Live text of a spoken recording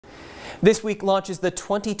This week launches the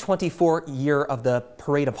 2024 year of the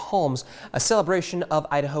Parade of Homes, a celebration of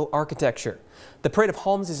Idaho architecture. The Parade of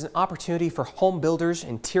Homes is an opportunity for home builders,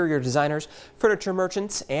 interior designers, furniture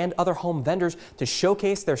merchants, and other home vendors to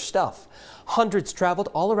showcase their stuff. Hundreds traveled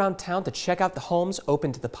all around town to check out the homes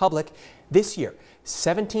open to the public. This year,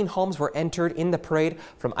 17 homes were entered in the parade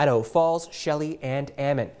from Idaho Falls, Shelley, and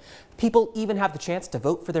Ammon. People even have the chance to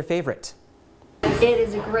vote for their favorite. It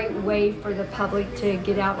is a great way for the public to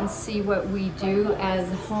get out and see what we do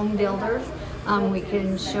as home builders. We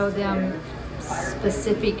can show them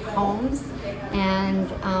specific homes,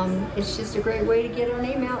 and it's just a great way to get our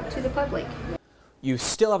name out to the public. You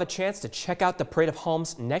still have a chance to check out the Parade of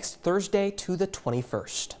Homes next Thursday to the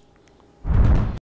 21st.